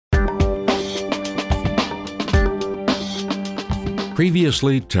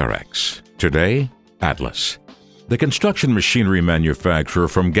Previously Terex, today Atlas. The construction machinery manufacturer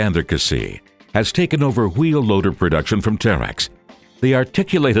from Ganderkesee has taken over wheel loader production from Terex. The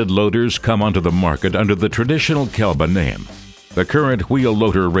articulated loaders come onto the market under the traditional Kelba name. The current wheel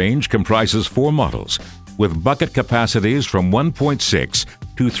loader range comprises 4 models, with bucket capacities from 1.6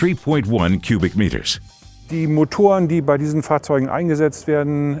 to 3.1 cubic meters. Die Motoren, die bei diesen Fahrzeugen eingesetzt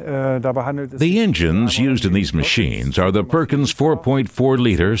werden, dabei handelt es The engines used in these machines are the Perkins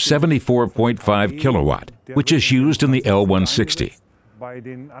 4.4-liter 74.5 kilowatt, which is used in the L160.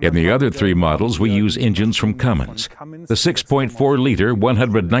 In the other 3 models, we use engines from Cummins, the 6.4-liter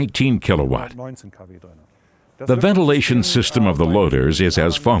 119 kilowatt. The ventilation system of the loaders is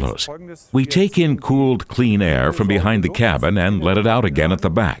as follows. We take in cooled, clean air from behind the cabin and let it out again at the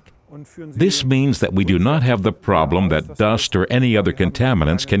back. This means that we do not have the problem that dust or any other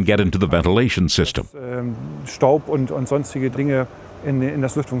contaminants can get into the ventilation system. Staub und sonstige Dinge in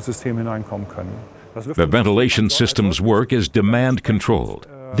das Lüftungssystem hineinkommen können. The ventilation system's work is demand controlled.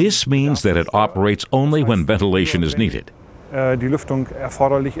 This means that it operates only when ventilation is needed. Die Lüftung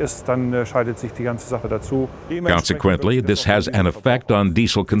erforderlich ist, dann schaltet sich die ganze Sache dazu. Consequently, this has an effect on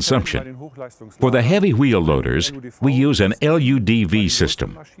diesel consumption. For the heavy wheel loaders, we use an LUDV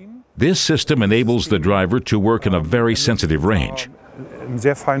system. This system enables the driver to work in a very sensitive range. Im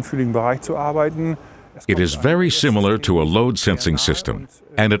sehr feinfühligen Bereich zu arbeiten. It is very similar to a load sensing system,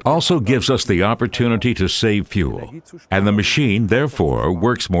 and it also gives us the opportunity to save fuel, and the machine, therefore,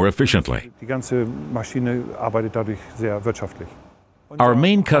 works more efficiently. Die ganze Maschine arbeitet dadurch sehr wirtschaftlich. Our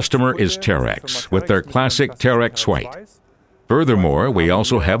main customer is Terex, with their classic Terex White. Furthermore, we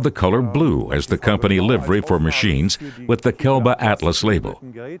also have the color blue as the company livery for machines with the Kelba Atlas label.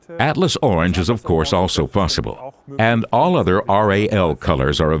 Atlas Orange is of course also possible, and all other RAL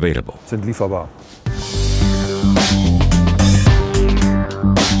colors are available. Sind lieferbar.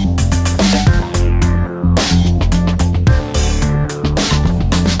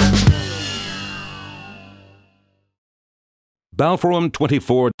 Balforum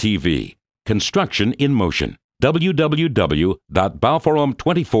 24 TV. Construction in motion.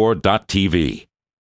 www.balforum24.tv